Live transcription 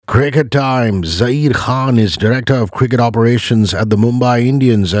Cricket time. Zaheer Khan is Director of Cricket Operations at the Mumbai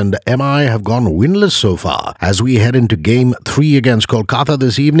Indians, and MI have gone winless so far. As we head into Game 3 against Kolkata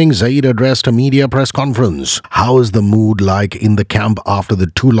this evening, Zaheer addressed a media press conference. How is the mood like in the camp after the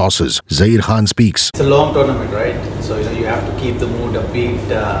two losses? Zaheer Khan speaks. It's a long tournament, right? So you have to keep the mood upbeat.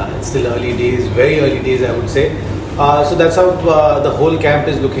 It's still early days, very early days, I would say. So that's how the whole camp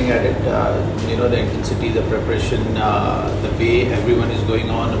is looking at it. The intensity, the preparation, the way everyone is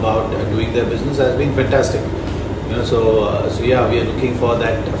going on about doing their business has been fantastic. We are looking for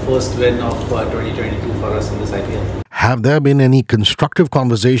that first win of 2022 for us in this IPL. Have there been any constructive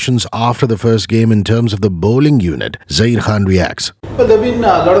conversations after the first game in terms of the bowling unit? Zaheer Khan reacts. Well, there have been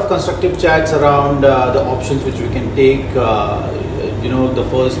a lot of constructive chats around the options which we can take. The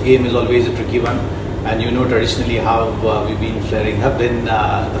first game is always a tricky one. And traditionally how we've been flaring up in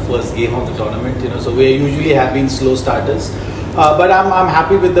the first game of the tournament. So we usually have been slow starters. But I'm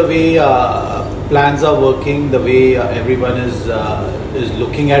happy with the way plans are working, the way everyone is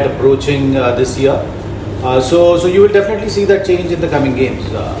looking at approaching this year. So you will definitely see that change in the coming games.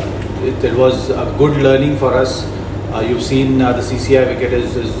 It was a good learning for us. You've seen the CCI wicket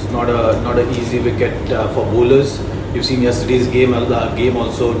is not an easy wicket for bowlers. You've seen yesterday's game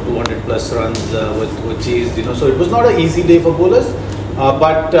also 200 plus runs were chased. So it was not an easy day for bowlers.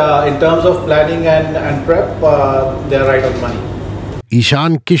 But in terms of planning and prep, they're right on the money.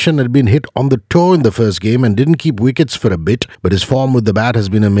 Ishan Kishan had been hit on the toe in the first game and didn't keep wickets for a bit, but his form with the bat has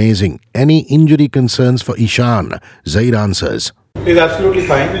been amazing. Any injury concerns for Ishan? Zaheer answers. He's absolutely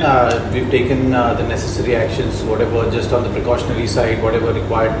fine. We've taken the necessary actions, whatever, just on the precautionary side, whatever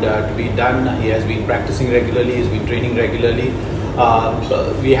required to be done. He has been practicing regularly, he's been training regularly.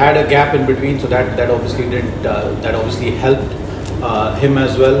 We had a gap in between, so that obviously helped him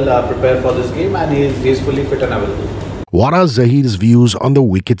as well prepare for this game, and he's fully fit and available. What are Zaheer's views on the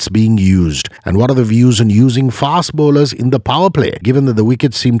wickets being used? And what are the views on using fast bowlers in the power play, given that the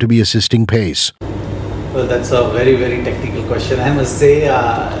wickets seem to be assisting pace? Well, that's a very, very technical question. I must say,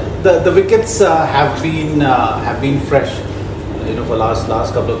 the wickets have been fresh. For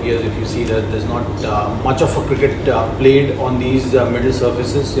last couple of years, if you see that there's not much of a cricket played on these middle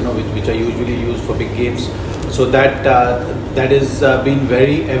surfaces, which are usually used for big games. So that has been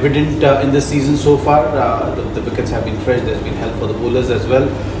very evident in this season so far. The wickets have been fresh. There's been help for the bowlers as well.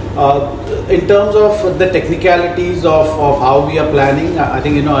 In terms of the technicalities of how we are planning, I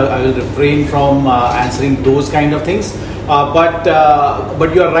think I will refrain from answering those kind of things. But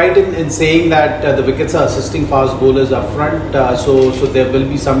you are right in saying that the wickets are assisting fast bowlers up front. So there will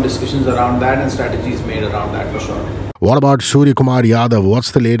be some discussions around that and strategies made around that for sure. What about Surya Kumar Yadav?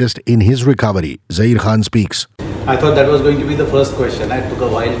 What's the latest in his recovery? Zaheer Khan speaks. I thought that was going to be the first question. It took a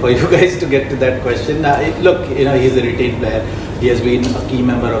while for you guys to get to that question. He's a retained player. He has been a key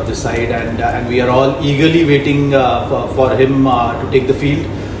member of the side, and we are all eagerly waiting for him to take the field.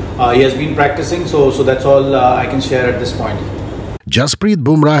 He has been practicing, so that's all I can share at this point. Jasprit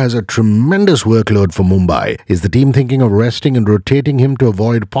Bumrah has a tremendous workload for Mumbai. Is the team thinking of resting and rotating him to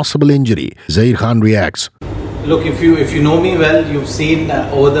avoid possible injury? Zaheer Khan reacts. Look, if you know me well, you've seen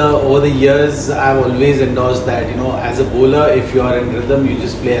over the years, I've always endorsed that. As a bowler, if you are in rhythm, you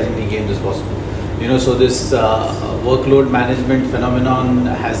just play as many games as possible. So this workload management phenomenon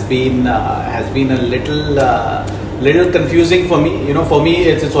has been a little confusing for me. For me,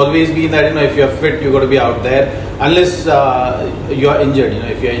 it's always been that if you're fit, you got to be out there. Unless you are injured.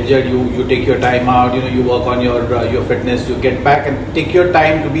 If you're injured, you take your time out. You work on your fitness. You get back and take your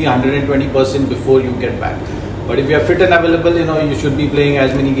time to be 120% before you get back. But if you are fit and available, you should be playing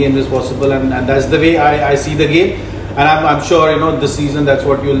as many games as possible, and that's the way I see the game. And I'm sure this season that's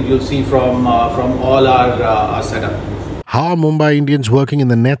what you'll see from all our setup. How are Mumbai Indians working in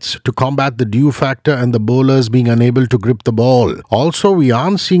the nets to combat the dew factor and the bowlers being unable to grip the ball? Also, we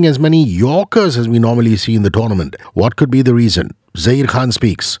aren't seeing as many Yorkers as we normally see in the tournament. What could be the reason? Zaheer Khan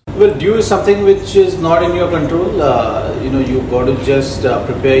speaks. Well, dew is something which is not in your control. You've got to just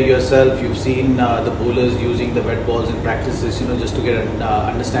prepare yourself. You've seen the bowlers using the wet balls in practices, just to get an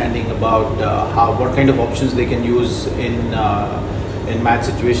understanding about what kind of options they can use in match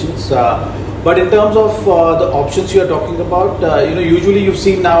situations. But in terms of the options you are talking about, usually you've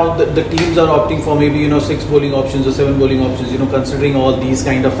seen now that the teams are opting for maybe 6 bowling options or 7 bowling options. Considering all these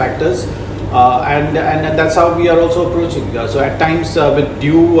kind of factors. And that's how we are also approaching. So at times with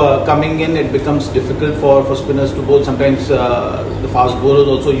dew coming in, it becomes difficult for spinners to bowl. Sometimes the fast bowlers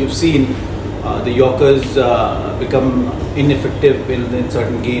also, you've seen the Yorkers become ineffective in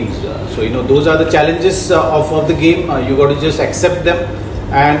certain games. So those are the challenges of the game. You got to just accept them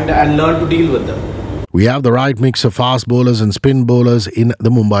and learn to deal with them. We have the right mix of fast bowlers and spin bowlers in the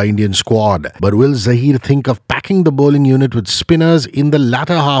Mumbai Indians squad. But will Zaheer think of packing the bowling unit with spinners in the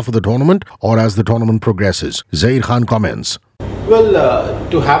latter half of the tournament or as the tournament progresses? Zaheer Khan comments. Well,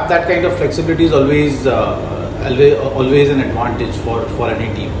 to have that kind of flexibility is always an advantage for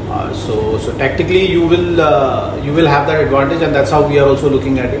any team. So tactically you will have that advantage, and that's how we are also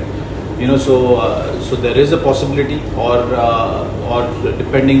looking at it. So there is a possibility, or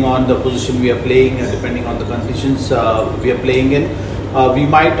depending on the position we are playing, and depending on the conditions we are playing in, we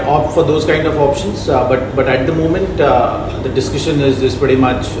might opt for those kind of options. But at the moment, the discussion is pretty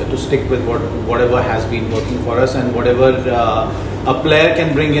much to stick with whatever has been working for us, and whatever a player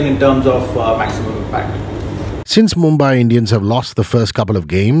can bring in terms of maximum impact. Since Mumbai Indians have lost the first couple of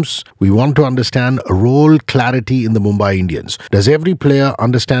games, we want to understand role clarity in the Mumbai Indians. Does every player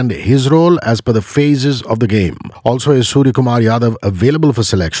understand his role as per the phases of the game? Also, is Suryakumar Yadav available for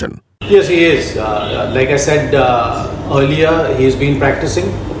selection? Yes, he is. Like I said earlier, he has been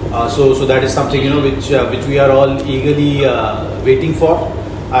practicing. So that is something which we are all eagerly waiting for.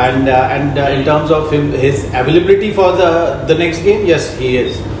 And in terms of his availability for the next game, yes, he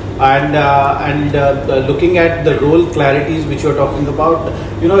is. And looking at the role clarities which you are talking about,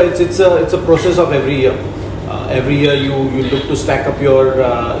 it's a process of every year. Every year you look to stack up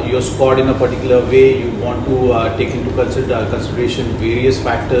your squad in a particular way. You want to take into consideration various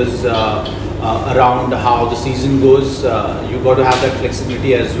factors around how the season goes. You got to have that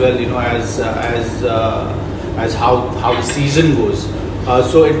flexibility as well, as how the season goes.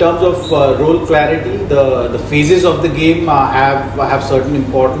 So in terms of role clarity, the phases of the game have certain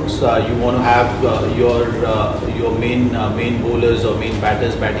importance. You want to have your main bowlers or main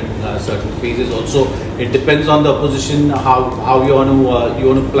batters batting certain phases. Also, it depends on the opposition how you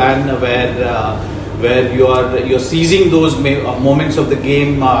want to plan where you're seizing those moments of the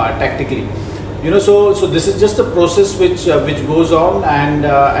game tactically. So this is just a process which goes on, and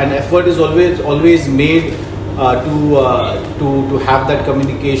effort is always made to have that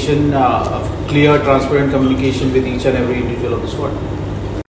communication, clear, transparent communication with each and every individual of the squad.